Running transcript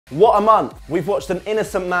What a month! We've watched an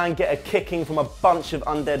innocent man get a kicking from a bunch of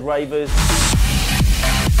undead ravers.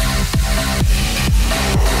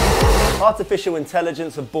 Artificial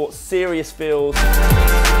intelligence have brought serious feels.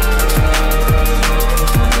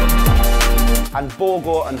 And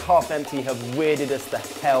Borgor and Half Empty have weirded us the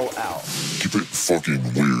hell out. Keep it fucking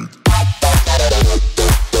weird.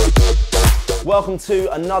 Welcome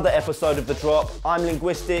to another episode of The Drop. I'm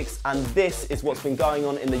Linguistics, and this is what's been going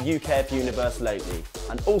on in the UKF universe lately,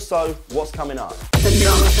 and also what's coming up.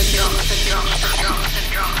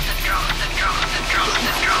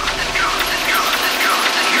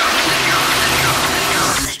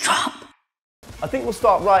 I think we'll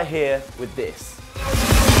start right here with this.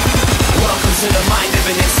 Welcome to the mind of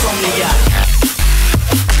an insomniac.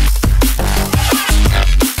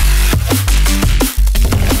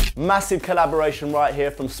 Massive collaboration right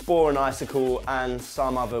here from Spore and Icicle and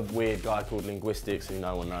some other weird guy called Linguistics who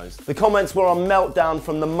no one knows. The comments were on meltdown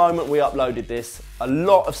from the moment we uploaded this. A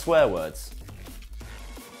lot of swear words.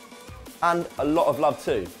 And a lot of love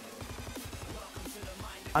too.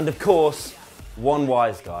 And of course, one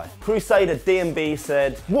wise guy. Crusader D&B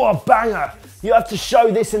said, "What a banger! You have to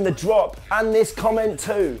show this in The Drop and this comment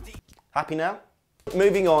too." Happy now?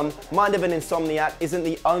 Moving on, Mind of an Insomniac isn't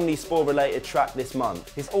the only Spore-related track this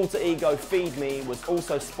month. His alter ego Feed Me was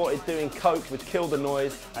also spotted doing coke with Kill the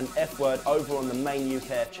Noise and F-Word over on the main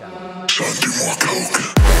UKF channel.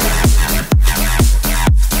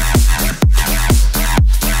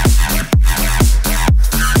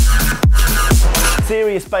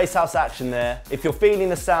 Serious bass house action there. If you're feeling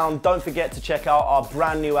the sound, don't forget to check out our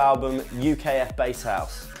brand new album, UKF Bass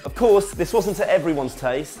House. Of course, this wasn't to everyone's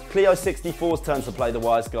taste. Cleo64's turn to play the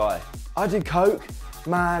wise guy. "I do coke?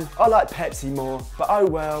 Man, I like Pepsi more, but oh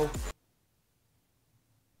well."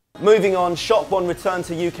 Moving on, Shock One returned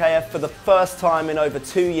to UKF for the first time in over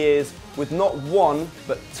 2 years with not one,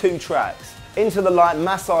 but 2 tracks. Into the Light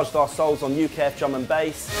massaged our souls on UKF drum and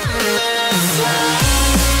bass.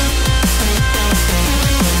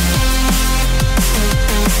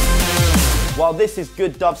 While This Is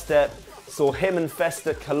Good Dubstep saw him and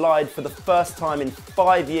Festa collide for the first time in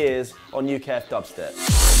 5 years on UKF Dubstep.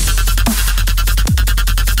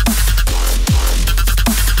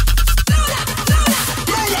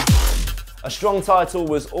 A strong title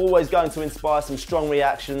was always going to inspire some strong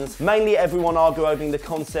reactions, mainly everyone arguing the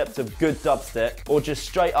concept of good dubstep, or just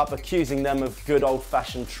straight up accusing them of good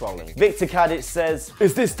old-fashioned trolling. Victor Kadic says,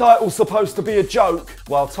 "Is this title supposed to be a joke?"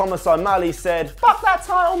 While Thomas O'Malley said, "Fuck that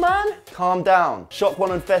title, man!" Calm down. Shock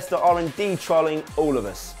One and Festa are indeed trolling all of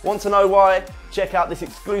us. Want to know why? Check out this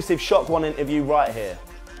exclusive Shock One interview right here.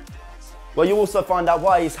 Well, you also find out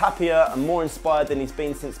why he's happier and more inspired than he's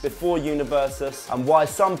been since before Universus, and why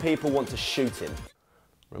some people want to shoot him.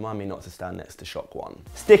 Remind me not to stand next to Shock One.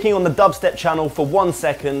 Sticking on the dubstep channel for 1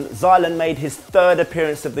 second, Xylan made his 3rd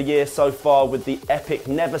appearance of the year so far with the epic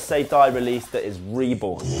Never Say Die release that is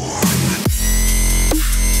Reborn.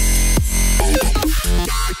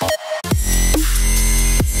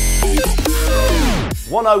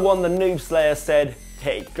 "101 The Noob Slayer said,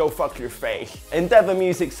 'Hey, go fuck your face.' Endeavour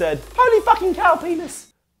Music said, 'Holy fucking cow penis.'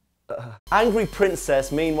 Angry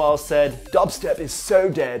Princess meanwhile said, 'Dubstep is so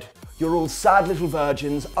dead. You're all sad little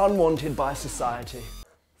virgins, unwanted by society.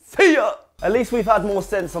 See ya!' At least we've had more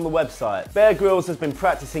sense on the website. Bear Grylls has been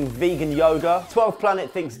practicing vegan yoga, 12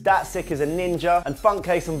 Planet thinks Datsick is a ninja, and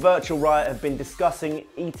Funkcase and Virtual Riot have been discussing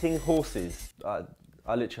eating horses.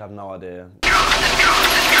 I literally have no idea.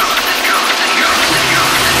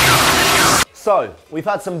 So, we've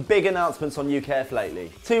had some big announcements on UKF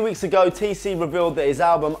lately. 2 weeks ago, TC revealed that his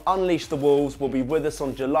album Unleash the Wolves will be with us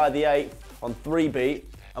on July the 8th on 3Beat,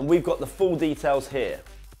 and we've got the full details here.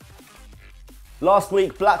 Last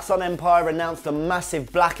week, Black Sun Empire announced a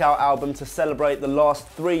massive Blackout album to celebrate the last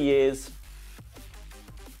 3 years.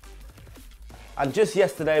 And just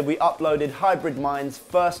yesterday, we uploaded Hybrid Mind's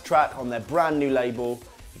first track on their brand new label.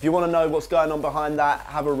 If you want to know what's going on behind that,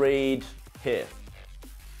 have a read here.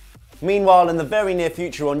 Meanwhile, in the very near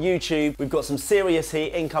future on YouTube, we've got some serious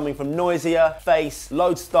heat incoming from Noisia, Face,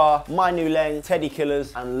 Lodestar, My New Leng, Teddy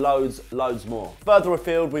Killers, and loads more. Further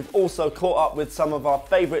afield, we've also caught up with some of our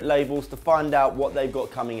favourite labels to find out what they've got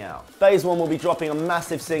coming out. Phase One will be dropping a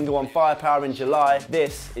massive single on Firepower in July.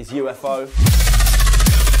 This is UFO.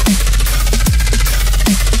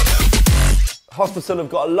 Hospital have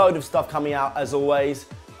got a load of stuff coming out as always,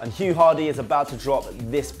 and Hugh Hardy is about to drop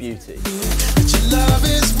this beauty.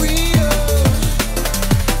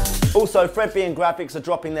 Also, Fredby and Graphics are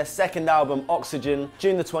dropping their 2nd album, Oxygen,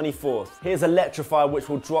 June the 24th. Here's Electrify, which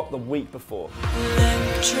will drop the week before.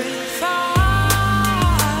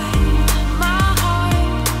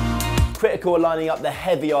 Critical are lining up the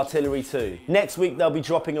heavy artillery too. Next week they'll be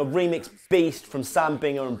dropping a remix beast from Sam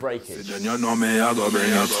Binger and Breakage.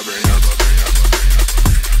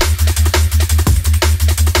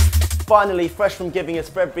 Finally, fresh from giving us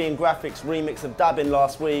February and Graphics remix of Dabbing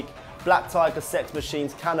last week, Black Tiger, Sex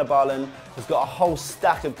Machines, Cannibalen has got a whole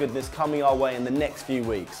stack of goodness coming our way in the next few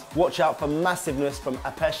weeks. Watch out for massiveness from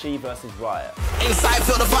Apeshi versus Riot. Inside,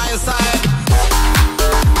 feel the fire inside.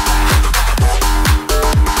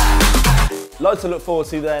 Loads to look forward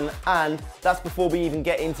to then, and that's before we even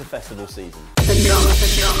get into festival season.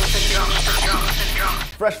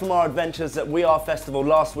 Fresh from our adventures at We Are Festival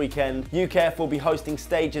last weekend, UKF will be hosting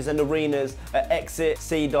stages and arenas at Exit,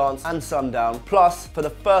 Sea Dance and Sundown. Plus, for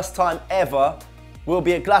the first time ever, we'll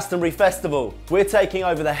be at Glastonbury Festival. We're taking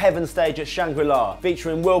over the Heaven stage at Shangri-La,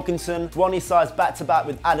 featuring Wilkinson, Ronnie Size back-to-back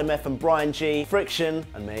with Adam F and Brian G, Friction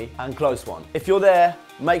and me, and Close One. If you're there,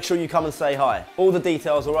 make sure you come and say hi. All the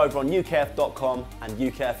details are over on ukf.com and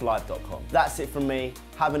ukflive.com. That's it from me.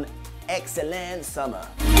 Have an excellent summer.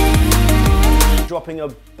 Dropping a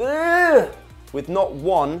with not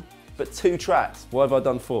one, but 2 tracks. Why have I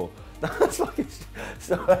done 4? That's fucking...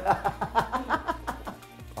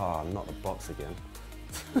 Oh, not the box again.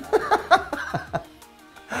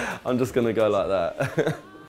 I'm just gonna go like that.